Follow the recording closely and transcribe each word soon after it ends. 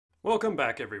Welcome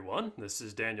back, everyone. This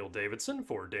is Daniel Davidson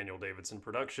for Daniel Davidson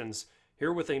Productions,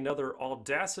 here with another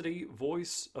Audacity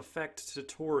voice effect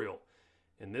tutorial.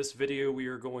 In this video, we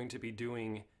are going to be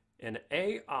doing an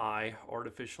AI,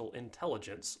 artificial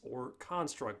intelligence, or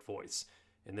construct voice.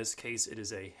 In this case, it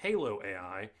is a Halo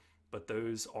AI, but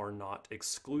those are not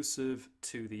exclusive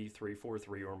to the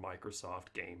 343 or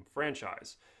Microsoft game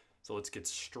franchise. So let's get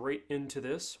straight into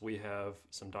this. We have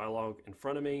some dialogue in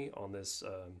front of me on this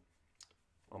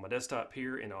on my desktop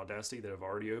here in Audacity that I've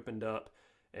already opened up.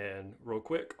 And real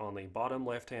quick, on the bottom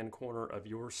left-hand corner of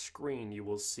your screen, you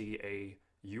will see a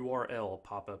URL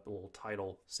pop up, a little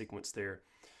title sequence there.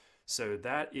 So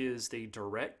that is the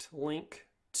direct link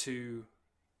to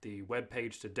the web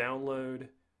page to download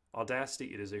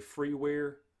Audacity. It is a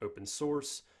freeware, open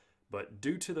source, but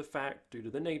due to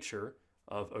the nature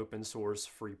of open source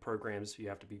free programs, you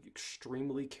have to be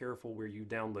extremely careful where you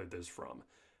download those from.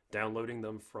 Downloading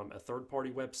them from a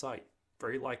third-party website,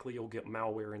 very likely you'll get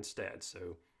malware instead.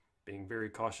 So being very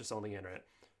cautious on the internet.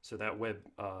 So that web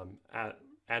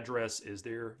address is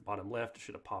there, bottom left, it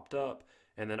should have popped up.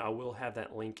 And then I will have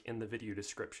that link in the video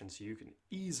description so you can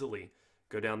easily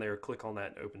go down there, click on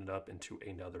that, and open it up into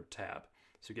another tab.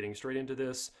 So getting straight into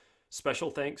this,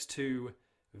 special thanks to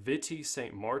Viti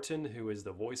St. Martin, who is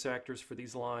the voice actors for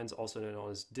these lines, also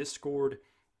known as Discord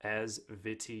as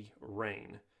Viti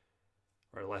Rain.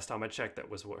 Or last time I checked, that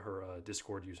was what her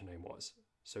Discord username was.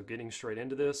 So getting straight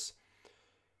into this,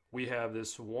 we have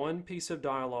this one piece of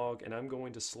dialogue, and I'm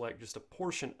going to select just a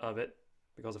portion of it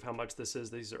because of how much this is.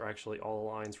 These are actually all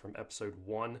lines from episode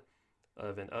 1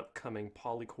 of an upcoming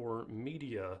Polycore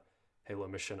Media Halo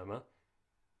Machinima.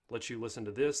 Let you listen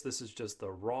to this. This is just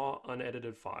the raw,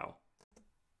 unedited file.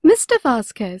 Mr.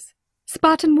 Vasquez,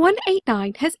 Spartan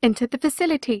 189 has entered the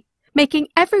facility, making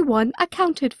everyone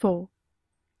accounted for.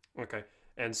 Okay.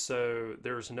 And so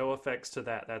there's no effects to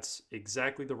that. That's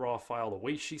exactly the raw file. The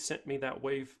way she sent me that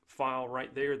WAV file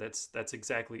right there, that's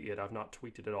exactly it. I've not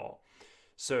tweaked it at all.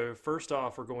 So first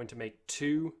off, we're going to make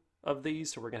 2 of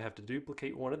these. So we're going to have to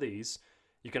duplicate one of these.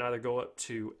 You can either go up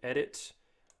to Edit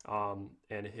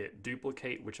and hit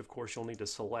Duplicate, which of course you'll need to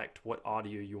select what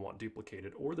audio you want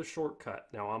duplicated, or the shortcut.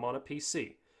 Now I'm on a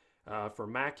PC. For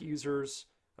Mac users,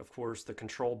 of course, the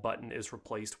Control button is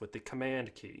replaced with the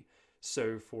Command key.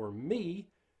 So for me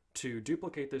to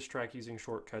duplicate this track using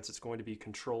shortcuts, it's going to be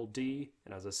Control D,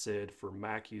 and as I said, for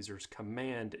Mac users,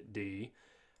 Command D.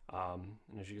 And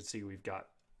as you can see, we've got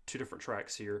 2 different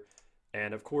tracks here.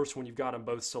 And of course, when you've got them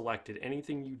both selected,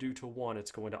 anything you do to one,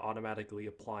 it's going to automatically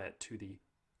apply it to the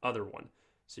other one.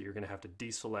 So you're going to have to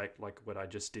deselect like what I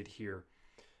just did here.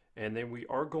 And then we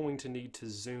are going to need to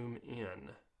zoom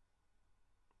in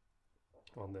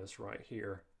on this right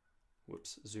here.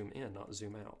 Whoops, zoom in, not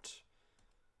zoom out.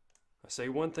 I say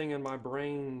one thing and my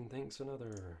brain thinks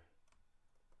another.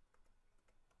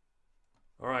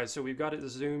 All right, so we've got it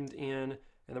zoomed in, and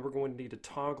then we're going to need to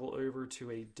toggle over to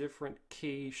a different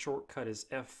key. Shortcut is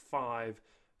F5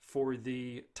 for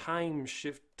the time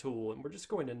shift tool, and we're just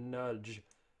going to nudge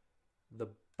the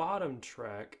bottom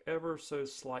track ever so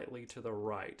slightly to the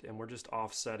right, and we're just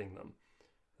offsetting them.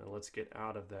 Now let's get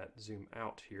out of that zoom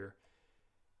out here.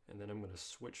 And then I'm going to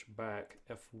switch back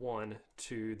F1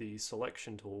 to the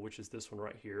selection tool, which is this one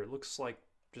right here. It looks like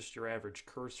just your average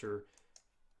cursor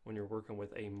when you're working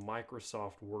with a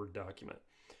Microsoft Word document.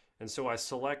 And so I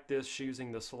select this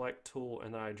using the select tool,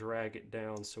 and then I drag it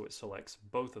down so it selects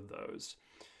both of those.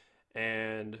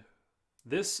 And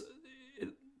this,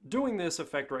 doing this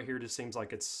effect right here just seems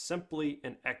like it's simply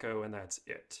an echo and that's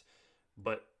it.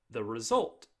 But the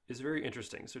result is very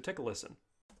interesting. So take a listen.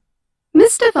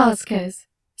 Mr. Vasquez,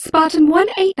 Spartan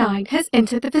 189 has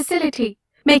entered the facility,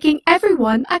 making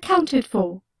everyone accounted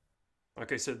for.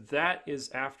 Okay, so that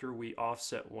is after we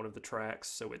offset one of the tracks,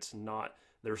 so it's not,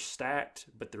 they're stacked,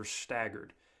 but they're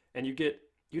staggered. And you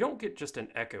don't get just an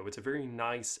echo, it's a very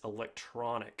nice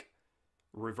electronic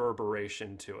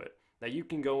reverberation to it. Now you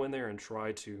can go in there and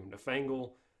try to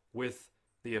nafangle with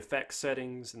the effect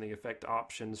settings and the effect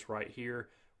options right here.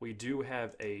 We do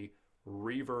have a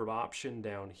reverb option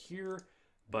down here,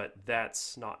 but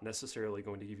that's not necessarily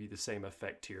going to give you the same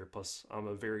effect here. Plus, I'm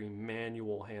a very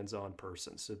manual, hands-on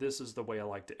person, so this is the way I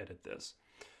like to edit this.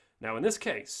 Now, in this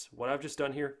case, what I've just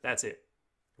done here, that's it.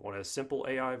 You want a simple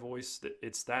AI voice,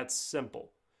 it's that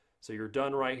simple. So you're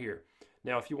done right here.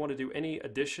 Now, if you want to do any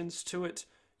additions to it,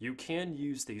 you can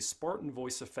use the Spartan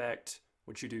voice effect,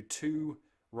 which you do 2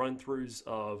 run-throughs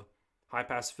of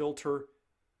high-pass filter,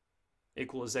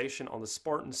 equalization on the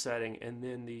Spartan setting, and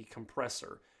then the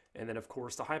compressor. And then, of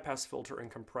course, the high-pass filter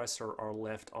and compressor are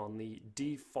left on the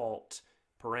default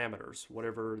parameters.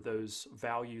 Whatever those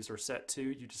values are set to,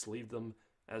 you just leave them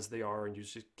as they are, and you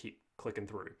just keep clicking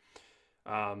through.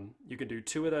 You can do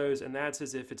 2 of those, and that's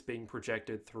as if it's being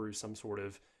projected through some sort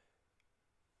of,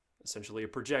 essentially a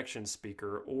projection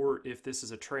speaker, or if this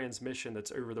is a transmission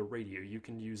that's over the radio, you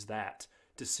can use that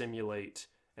to simulate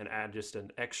and add just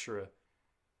an extra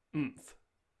oomph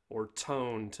or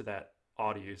tone to that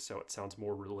audio so it sounds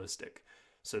more realistic.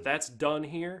 So that's done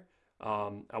here.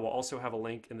 I will also have a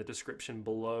link in the description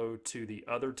below to the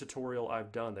other tutorial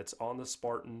I've done that's on the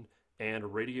Spartan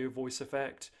and radio voice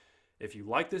effect. If you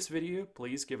like this video,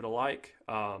 please give it a like.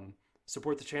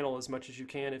 Support the channel as much as you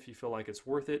can if you feel like it's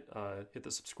worth it. Hit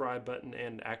the subscribe button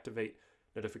and activate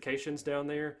notifications down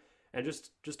there. And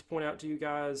just to point out to you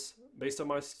guys, based on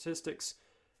my statistics,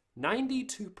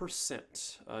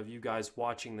 92% of you guys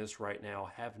watching this right now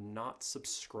have not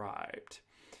subscribed.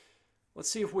 Let's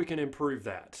see if we can improve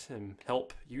that and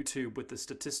help YouTube with the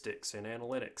statistics and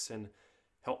analytics and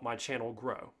help my channel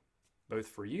grow, both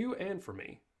for you and for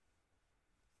me.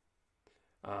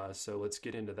 So let's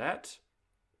get into that.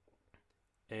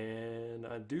 And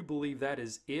I do believe that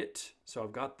is it. So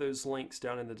I've got those links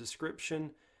down in the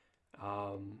description.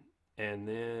 And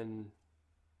then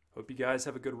hope you guys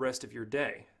have a good rest of your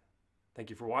day. Thank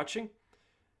you for watching.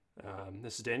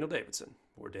 This is Daniel Davidson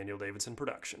for Daniel Davidson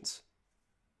Productions.